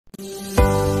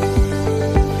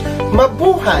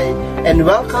Mabuhay and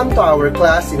welcome to our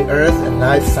class in Earth and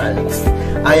Life Science.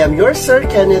 I am your Sir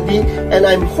Kennedy and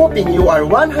I'm hoping you are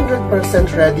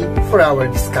 100% ready for our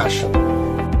discussion.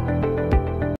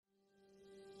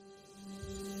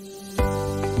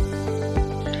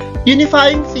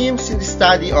 Unifying themes in the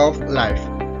study of life.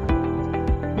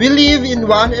 We live in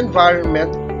one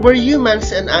environment where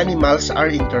humans and animals are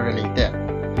interrelated.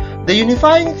 The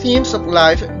unifying themes of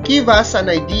life give us an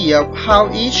idea of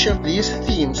how each of these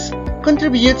themes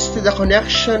contributes to the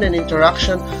connection and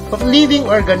interaction of living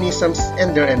organisms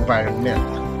and their environment.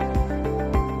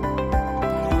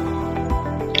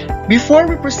 Before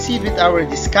we proceed with our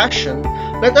discussion,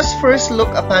 let us first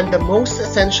look upon the most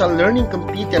essential learning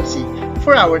competency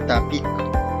for our topic.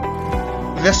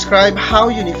 Describe how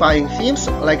unifying themes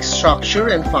like structure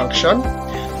and function,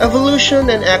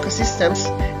 evolution and ecosystems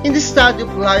in the study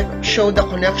of life show the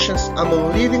connections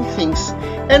among living things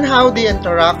and how they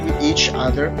interact with each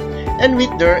other and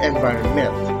with their environment.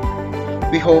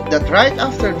 We hope that right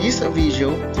after this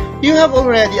video, you have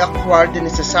already acquired the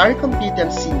necessary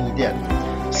competency needed.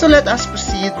 So let us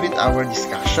proceed with our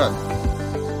discussion.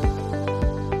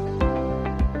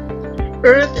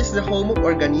 Earth is the home of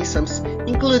organisms,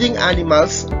 including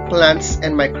animals, plants,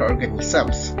 and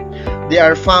microorganisms. They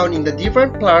are found in the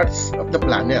different parts of the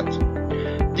planet.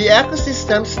 The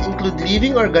ecosystems include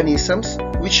living organisms,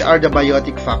 which are the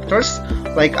biotic factors,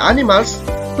 like animals,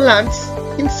 plants,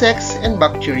 insects, and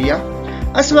bacteria,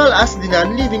 as well as the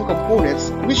non-living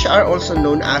components, which are also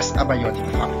known as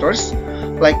abiotic factors,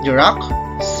 like the rock,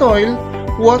 soil,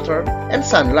 water, and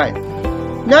sunlight.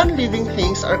 Non-living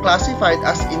things are classified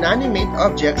as inanimate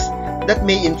objects that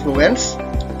may influence,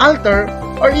 alter,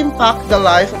 or impact the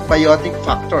life of biotic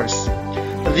factors.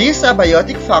 These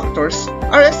abiotic factors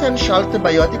are essential to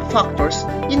biotic factors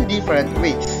in different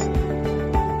ways.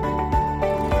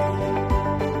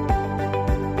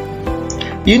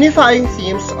 Unifying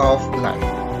themes of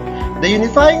life. The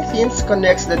unifying themes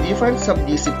connects the different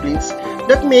subdisciplines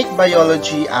that make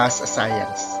biology as a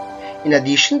science. In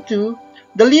addition to,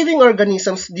 the living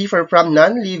organisms differ from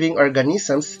non-living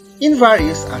organisms in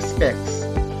various aspects.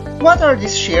 What are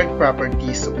these shared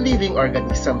properties of living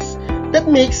organisms that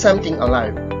make something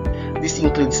alive? This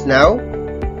includes now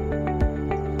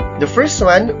the first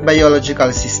one,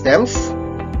 biological systems,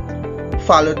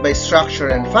 followed by structure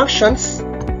and functions,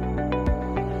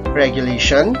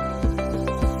 regulation,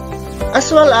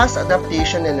 as well as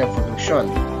adaptation and evolution.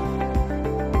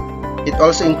 It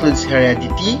also includes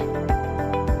heredity,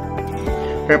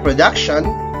 reproduction,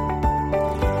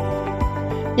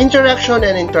 interaction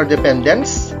and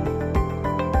interdependence.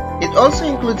 It also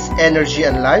includes energy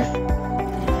and life,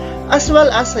 as well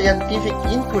as scientific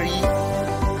inquiry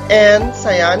and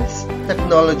science,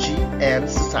 technology, and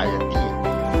society.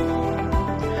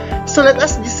 So let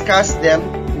us discuss them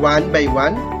one by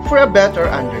one for a better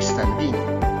understanding.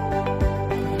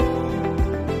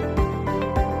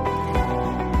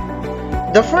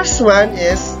 The first one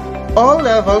is all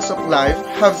levels of life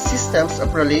have systems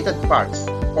of related parts,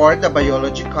 or the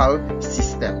biological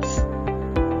systems.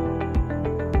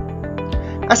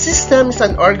 A system is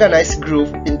an organized group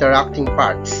of interacting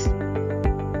parts.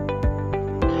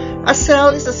 A cell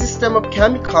is a system of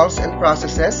chemicals and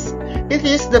processes. It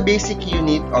is the basic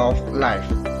unit of life.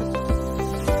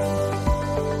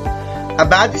 A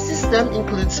body system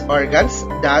includes organs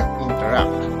that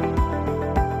interact.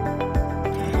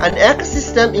 An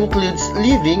ecosystem includes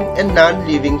living and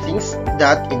non-living things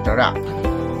that interact.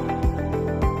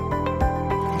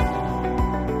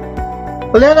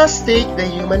 Let us take the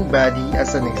human body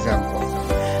as an example.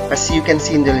 As you can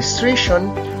see in the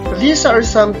illustration, these are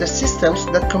some of the systems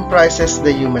that comprises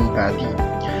the human body.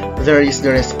 There is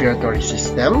the respiratory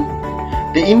system,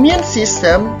 the immune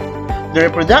system, the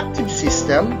reproductive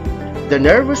system, the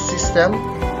nervous system,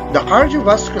 the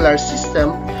cardiovascular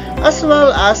system, as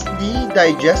well as the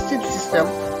digestive system,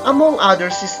 among other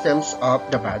systems of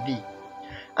the body.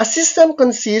 A system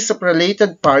consists of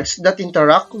related parts that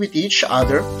interact with each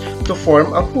other to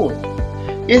form a whole.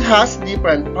 It has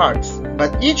different parts,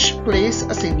 but each plays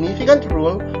a significant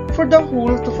role for the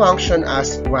whole to function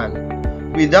as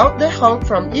one. Without the help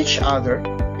from each other,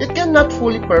 it cannot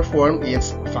fully perform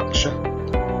its function.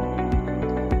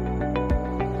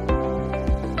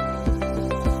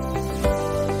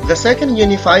 The second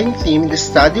unifying theme in the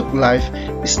study of life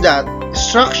is that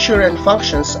structure and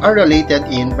functions are related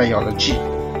in biology.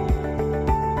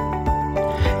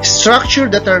 Structure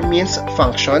determines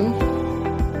function.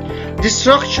 The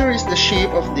structure is the shape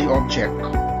of the object,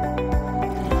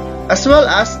 as well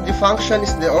as the function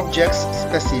is the object's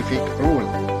specific role.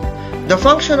 The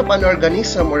function of an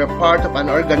organism or a part of an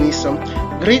organism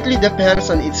greatly depends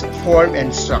on its form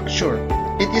and structure.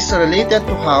 It is related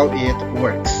to how it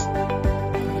works.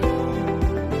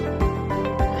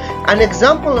 An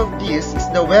example of this is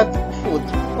the webbed foot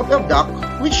of a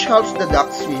duck, which helps the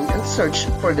duck swim and search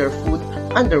for their food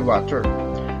underwater.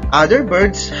 Other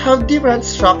birds have different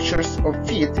structures of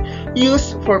feet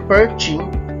used for perching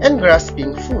and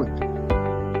grasping food.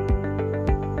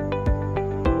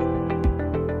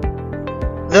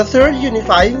 The third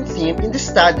unifying theme in the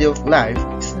study of life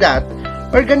is that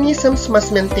organisms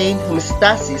must maintain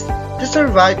homeostasis to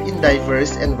survive in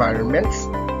diverse environments,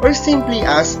 or simply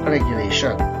as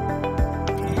regulation.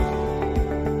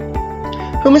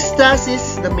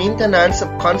 Homeostasis is the maintenance of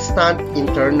constant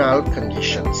internal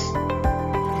conditions.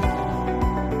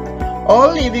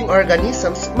 All living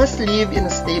organisms must live in a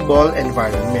stable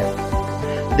environment.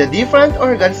 The different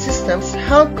organ systems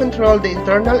help control the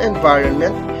internal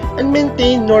environment and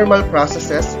maintain normal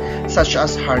processes such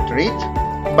as heart rate,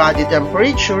 body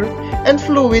temperature, and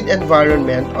fluid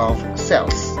environment of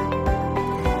cells.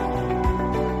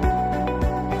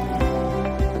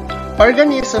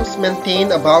 Organisms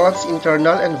maintain a balanced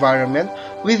internal environment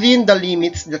within the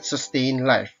limits that sustain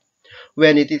life.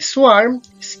 When it is warm,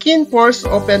 skin pores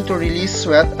open to release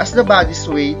sweat as the body's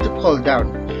way to cool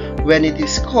down. When it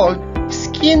is cold,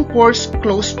 skin pores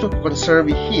close to conserve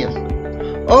heat.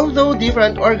 Although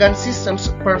different organ systems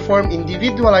perform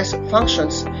individualized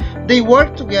functions, they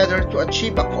work together to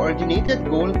achieve a coordinated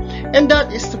goal, and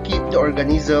that is to keep the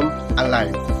organism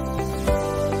alive.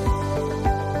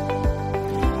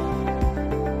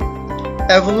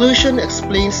 Evolution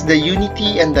explains the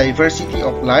unity and diversity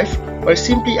of life, or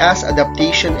simply as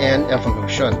adaptation and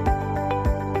evolution.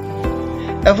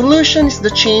 Evolution is the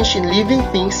change in living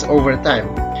things over time.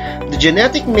 The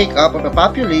genetic makeup of a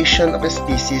population of a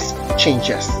species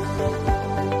changes.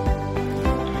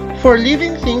 For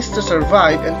living things to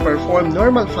survive and perform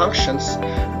normal functions,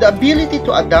 the ability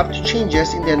to adapt to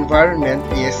changes in the environment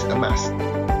is a must.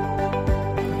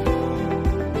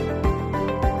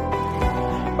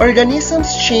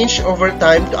 Organisms change over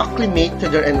time to acclimate to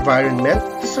their environment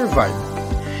to survive.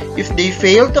 If they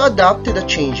fail to adapt to the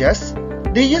changes,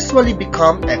 they usually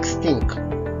become extinct.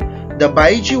 The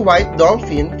Baiji white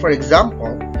dolphin, for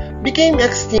example, became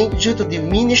extinct due to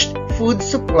diminished food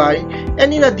supply,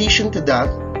 and in addition to that,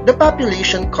 the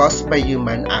population caused by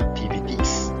human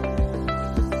activities.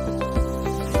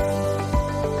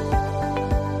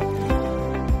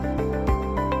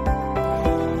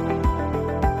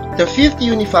 The fifth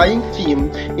unifying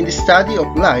theme in the study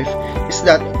of life is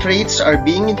that traits are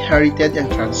being inherited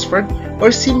and transferred,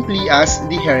 or simply as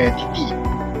the heredity.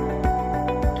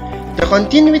 The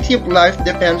continuity of life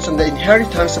depends on the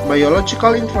inheritance of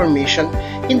biological information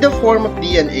in the form of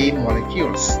DNA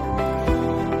molecules.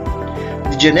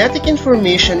 The genetic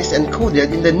information is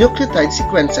encoded in the nucleotide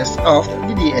sequences of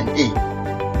the DNA.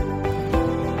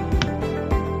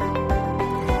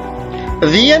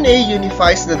 DNA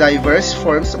unifies the diverse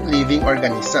forms of living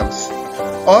organisms.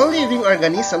 All living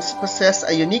organisms possess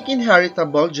a unique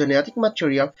inheritable genetic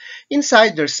material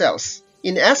inside their cells.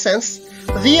 In essence,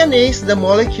 DNA is the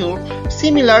molecule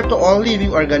similar to all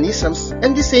living organisms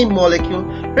and the same molecule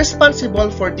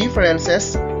responsible for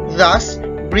differences, thus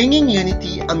bringing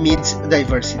unity amidst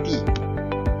diversity.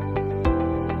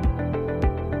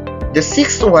 The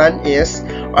sixth one is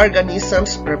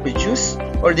organisms reproduce,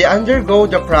 or they undergo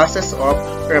the process of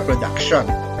reproduction.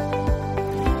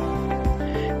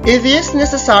 It is a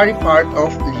necessary part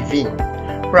of living,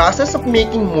 process of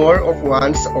making more of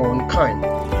one's own kind.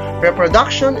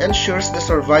 Reproduction ensures the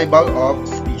survival of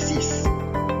species.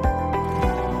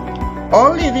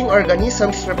 All living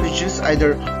organisms reproduce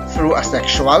either through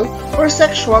asexual or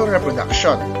sexual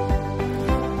reproduction.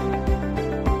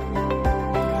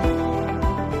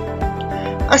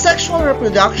 Asexual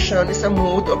reproduction is a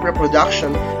mode of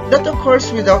reproduction that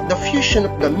occurs without the fusion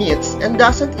of gametes and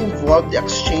doesn't involve the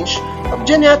exchange of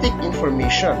genetic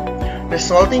information,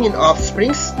 resulting in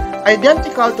offsprings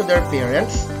identical to their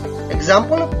parents.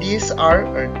 Examples of these are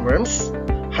earthworms,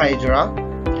 hydra,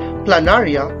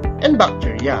 planaria, and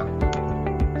bacteria.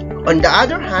 On the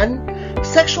other hand,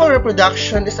 sexual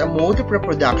reproduction is a mode of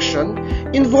reproduction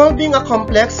involving a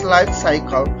complex life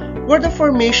cycle where the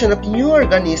formation of new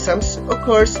organisms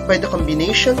occurs by the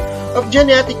combination of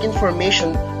genetic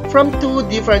information from two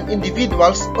different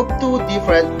individuals of two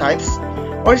different types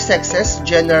or sexes,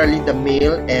 generally the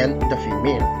male and the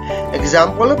female.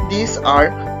 Examples of these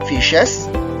are fishes,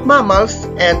 mammals,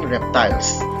 and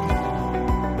reptiles.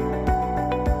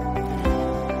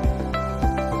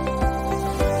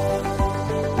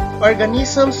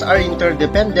 Organisms are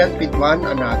interdependent with one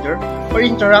another, or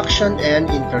interaction and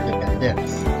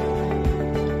interdependence.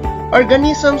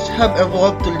 Organisms have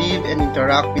evolved to live and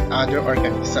interact with other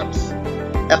organisms.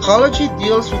 Ecology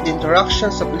deals with the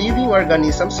interactions of living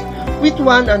organisms with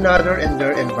one another and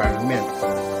their environment.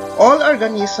 All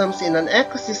organisms in an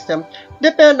ecosystem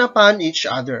depend upon each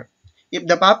other. If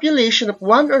the population of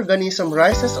one organism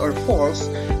rises or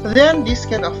falls, then this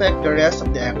can affect the rest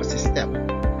of the ecosystem.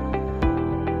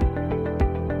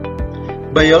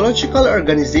 Biological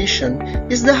organization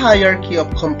is the hierarchy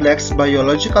of complex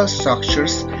biological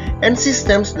structures and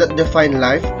systems that define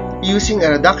life using a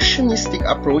reductionistic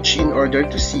approach in order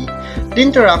to see the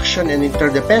interaction and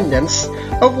interdependence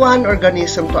of one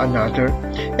organism to another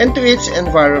and to its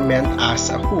environment as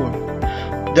a whole.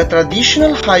 The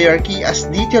traditional hierarchy, as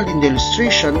detailed in the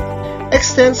illustration,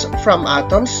 extends from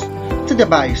atoms to the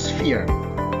biosphere.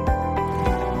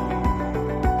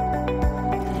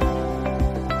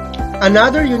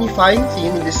 Another unifying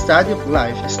theme in the study of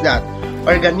life is that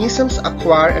organisms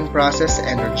acquire and process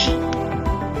energy.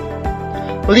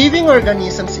 Living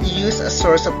organisms use a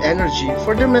source of energy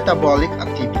for their metabolic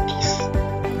activities.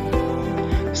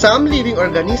 Some living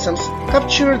organisms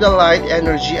capture the light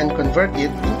energy and convert it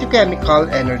into chemical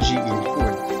energy in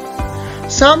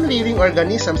food. Some living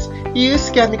organisms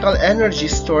use chemical energy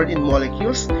stored in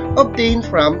molecules obtained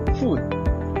from food.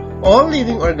 All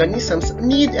living organisms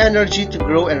need energy to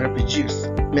grow and reproduce,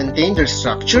 maintain their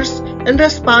structures, and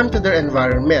respond to their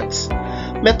environments.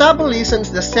 Metabolism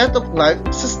is the set of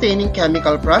life-sustaining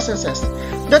chemical processes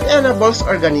that enables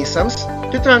organisms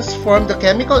to transform the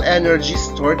chemical energy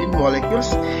stored in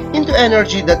molecules into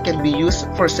energy that can be used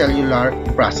for cellular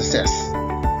processes.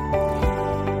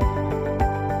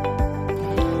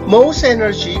 Most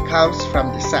energy comes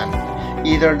from the sun,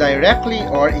 either directly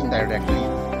or indirectly.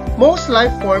 Most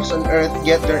life forms on Earth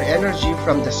get their energy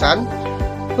from the sun.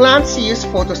 Plants use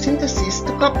photosynthesis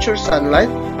to capture sunlight,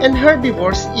 and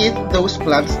herbivores eat those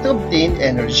plants to obtain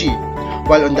energy,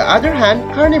 while on the other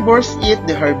hand, carnivores eat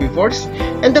the herbivores,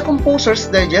 and the composers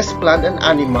digest plant and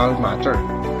animal matter.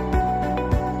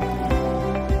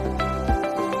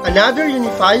 Another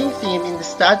unifying theme in the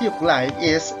study of life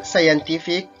is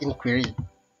scientific inquiry.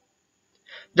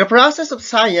 The process of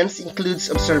science includes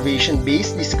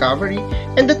observation-based discovery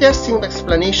and the testing of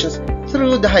explanations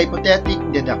through the hypothetic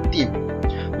deductive.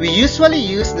 We usually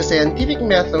use the scientific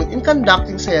method in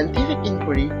conducting scientific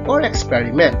inquiry or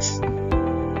experiments.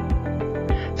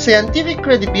 Scientific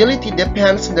credibility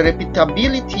depends on the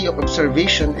repeatability of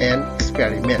observation and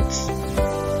experiments.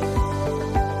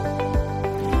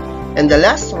 And the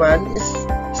last one is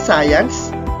science,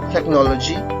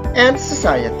 technology, and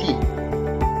society.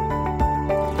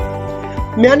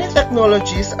 Many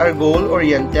technologies are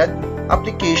goal-oriented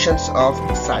applications of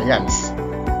science.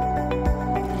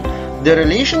 The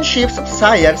relationships of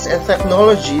science and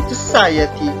technology to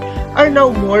society are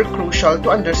now more crucial to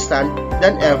understand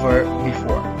than ever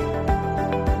before.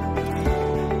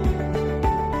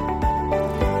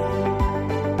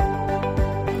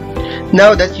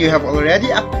 Now that you have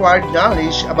already acquired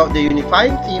knowledge about the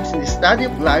unifying themes in the study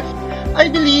of life, I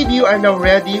believe you are now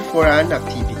ready for an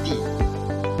activity.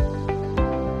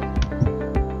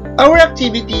 Our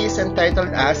activity is entitled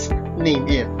as Name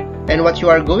It, and what you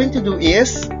are going to do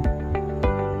is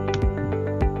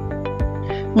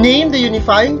name the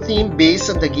unifying theme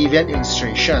based on the given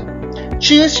illustration.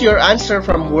 Choose your answer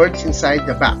from words inside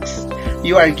the box.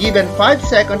 You are given 5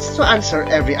 seconds to answer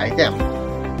every item.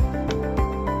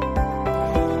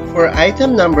 For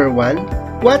item number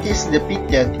 1, what is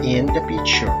depicted in the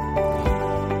picture?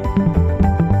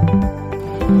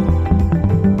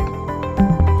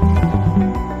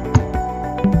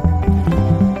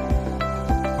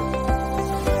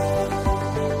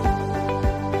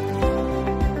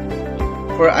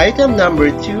 For item number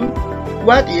 2,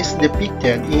 what is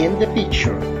depicted in the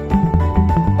picture?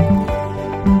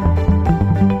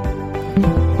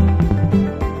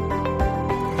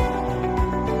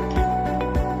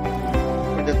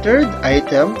 For the third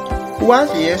item, what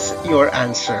is your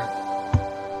answer?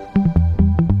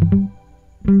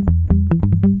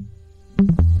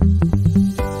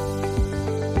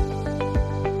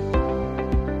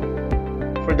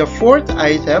 For the fourth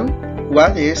item,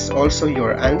 what is also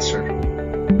your answer?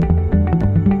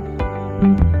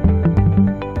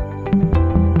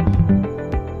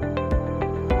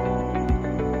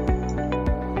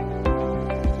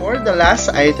 For the last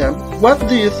item, what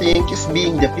do you think is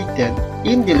being depicted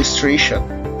in the illustration?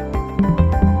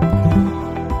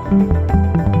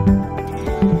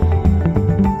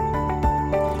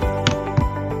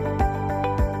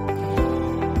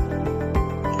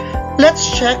 Let's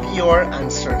check your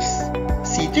answers.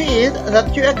 See to it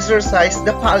that you exercise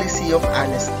the policy of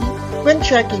honesty when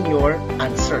checking your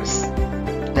answers.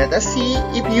 Let us see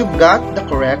if you've got the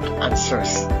correct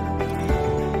answers.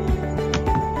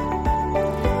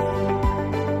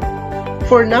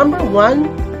 For number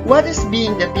 1, what is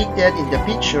being depicted in the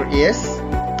picture is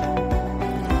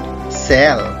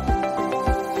cell.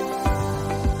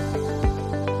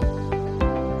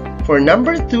 For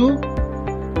number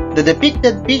 2, the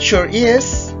depicted picture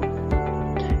is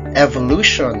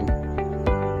evolution.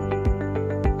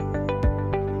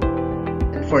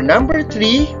 And for number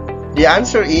 3, the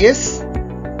answer is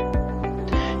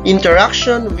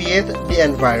interaction with the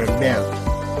environment.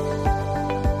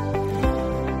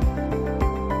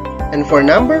 And for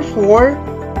number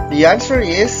 4, the answer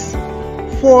is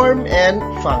form and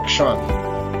function.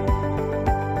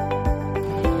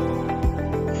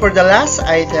 For the last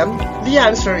item, the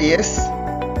answer is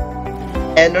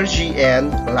energy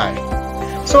and life.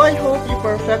 So I hope you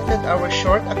perfected our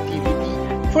short activity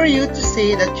for you to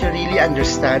say that you really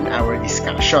understand our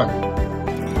discussion.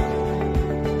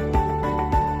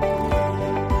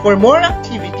 For more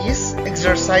activities,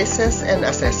 exercises, and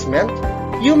assessment,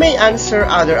 you may answer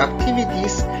other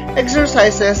activities,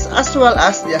 exercises, as well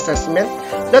as the assessment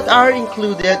that are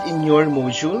included in your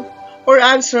module, or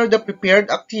answer the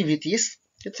prepared activities,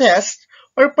 tests,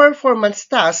 or performance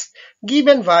tasks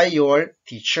given by your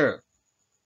teacher.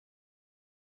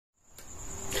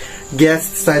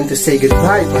 Guess it's time to say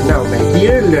goodbye for now, my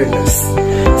dear learners.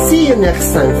 See you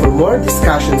next time for more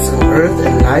discussions on Earth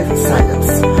and life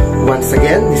science. Once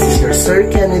again, this is your Sir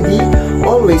Kennedy,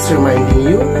 always reminding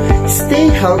you, stay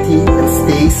healthy and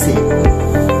stay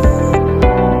safe.